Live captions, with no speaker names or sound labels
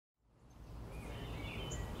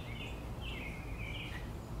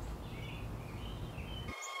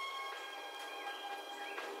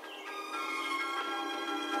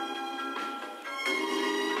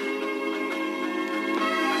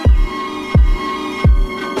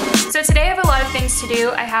So today I have a lot of things to do.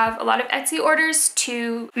 I have a lot of Etsy orders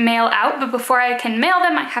to mail out, but before I can mail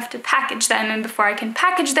them, I have to package them, and before I can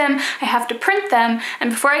package them, I have to print them, and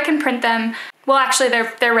before I can print them, well, actually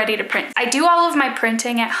they're ready to print. I do all of my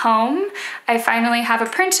printing at home. I finally have a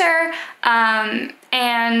printer, and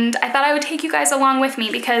I thought I would take you guys along with me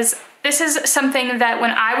because this is something that when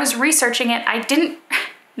I was researching it, I didn't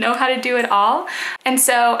know how to do it all. And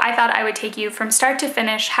so I thought I would take you from start to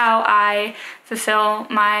finish how I fulfill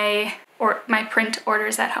my print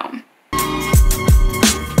orders at home.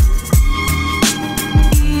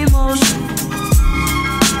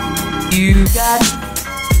 You got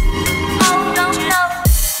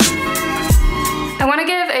I want to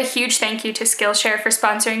give a huge thank you to Skillshare for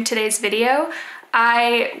sponsoring today's video.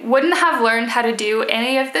 I wouldn't have learned how to do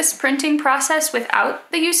any of this printing process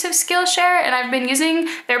without the use of Skillshare, and I've been using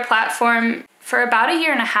their platform for about 1.5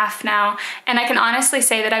 years now, and I can honestly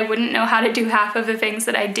say that I wouldn't know how to do half of the things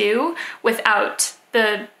that I do without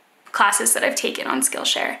the classes that I've taken on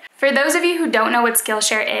Skillshare. For those of you who don't know what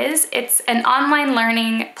Skillshare is, it's an online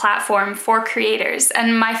learning platform for creators,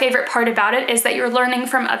 and my favorite part about it is that you're learning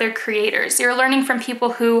from other creators. You're learning from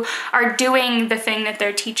people who are doing the thing that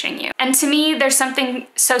they're teaching you. And to me, there's something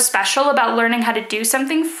so special about learning how to do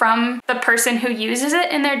something from the person who uses it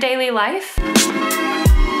in their daily life.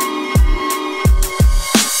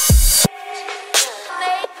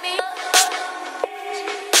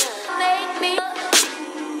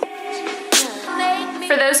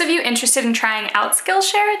 For those of you interested in trying out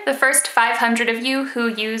Skillshare, the first 500 of you who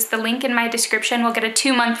use the link in my description will get a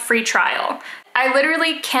 2-month free trial. I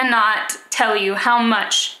literally cannot tell you how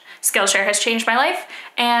much Skillshare has changed my life,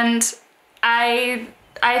 and I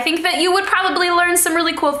think that you would probably learn some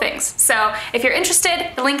really cool things. So if you're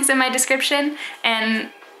interested, the link is in my description, and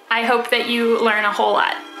I hope that you learn a whole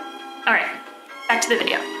lot. All right, back to the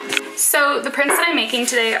video. So the prints that I'm making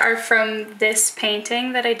today are from this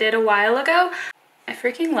painting that I did a while ago. I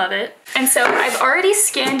freaking love it. And so I've already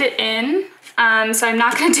scanned it in, so I'm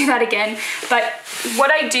not gonna do that again. But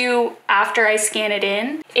what I do after I scan it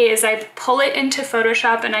in is I pull it into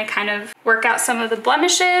Photoshop and I kind of work out some of the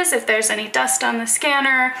blemishes, if there's any dust on the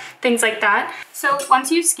scanner, things like that. So once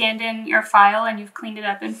you've scanned in your file and you've cleaned it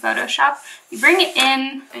up in Photoshop, you bring it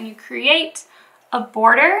in and you create a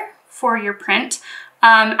border for your print.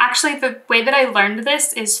 Actually, the way that I learned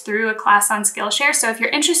this is through a class on Skillshare, so if you're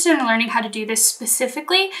interested in learning how to do this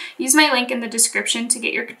specifically, use my link in the description to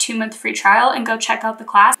get your 2-month free trial and go check out the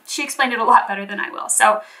class. She explained it a lot better than I will.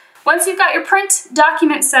 So once you've got your print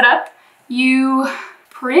document set up, you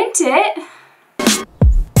print it.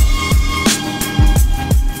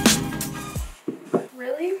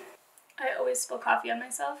 Really? I always spill coffee on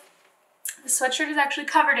myself. The sweatshirt is actually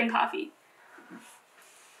covered in coffee.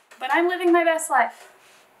 But I'm living my best life.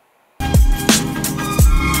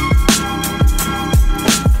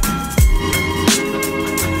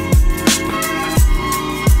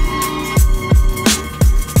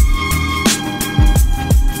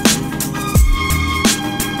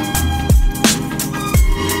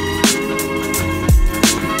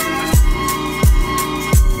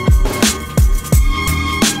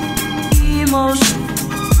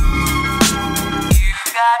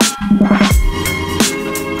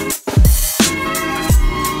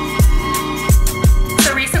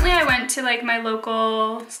 Like my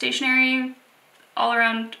local stationery all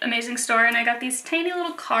around amazing store, and I got these tiny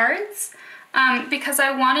little cards because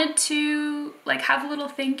I wanted to like have a little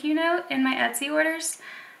thank you note in my Etsy orders.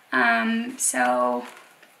 So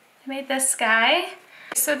I made this guy.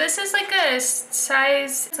 So this is like a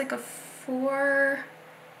size, it's like a 4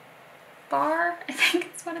 bar, I think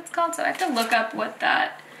is what it's called. So I have to look up what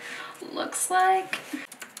that looks like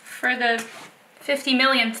for the 50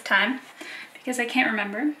 millionth time because I can't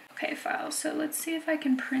remember. Okay, file, so let's see if I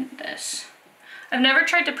can print this. I've never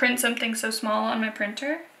tried to print something so small on my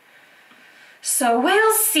printer, so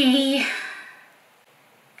we'll see.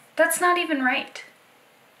 That's not even right.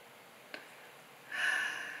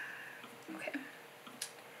 Okay.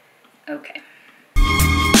 Okay.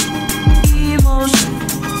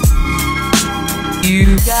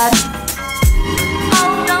 You got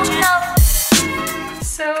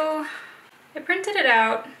So I printed it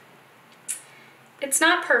out. It's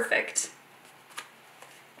not perfect.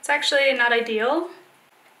 It's actually not ideal.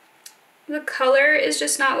 The color is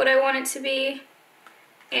just not what I want it to be,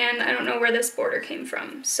 and I don't know where this border came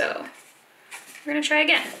from, so we're gonna try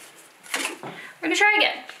again. We're gonna try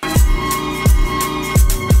again.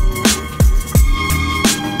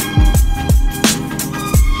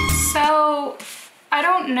 So I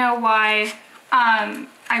don't know why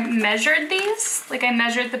I measured these, like I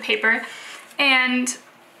measured the paper, and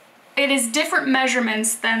It is different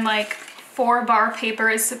measurements than like 4-bar paper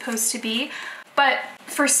is supposed to be, but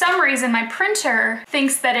for some reason my printer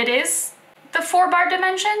thinks that it is the 4-bar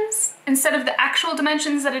dimensions instead of the actual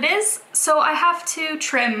dimensions that it is, so I have to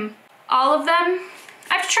trim all of them.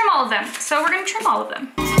 I have to trim all of them, so we're gonna trim all of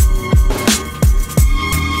them.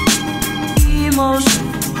 Emotion.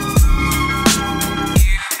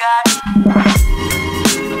 You got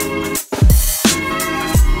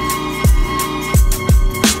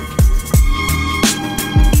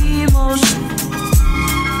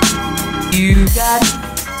you got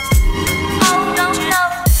oh, don't you know?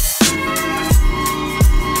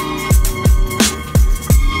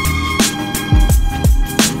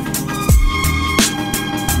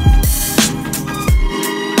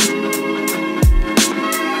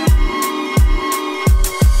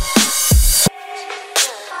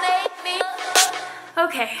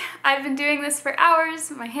 Okay, I've been doing this for hours.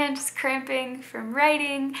 My hand is cramping from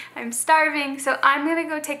writing. I'm starving, so I'm gonna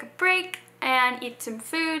go take a break and eat some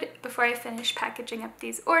food before I finish packaging up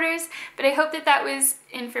these orders. But I hope that that was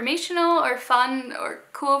informational or fun or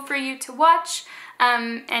cool for you to watch.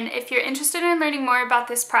 And if you're interested in learning more about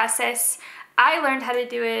this process, I learned how to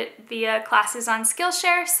do it via classes on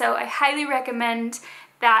Skillshare, so I highly recommend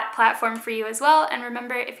that platform for you as well. And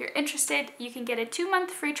remember, if you're interested, you can get a 2-month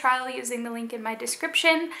free trial using the link in my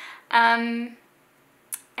description. And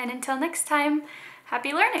until next time,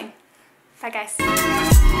 happy learning. Bye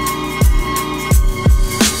guys.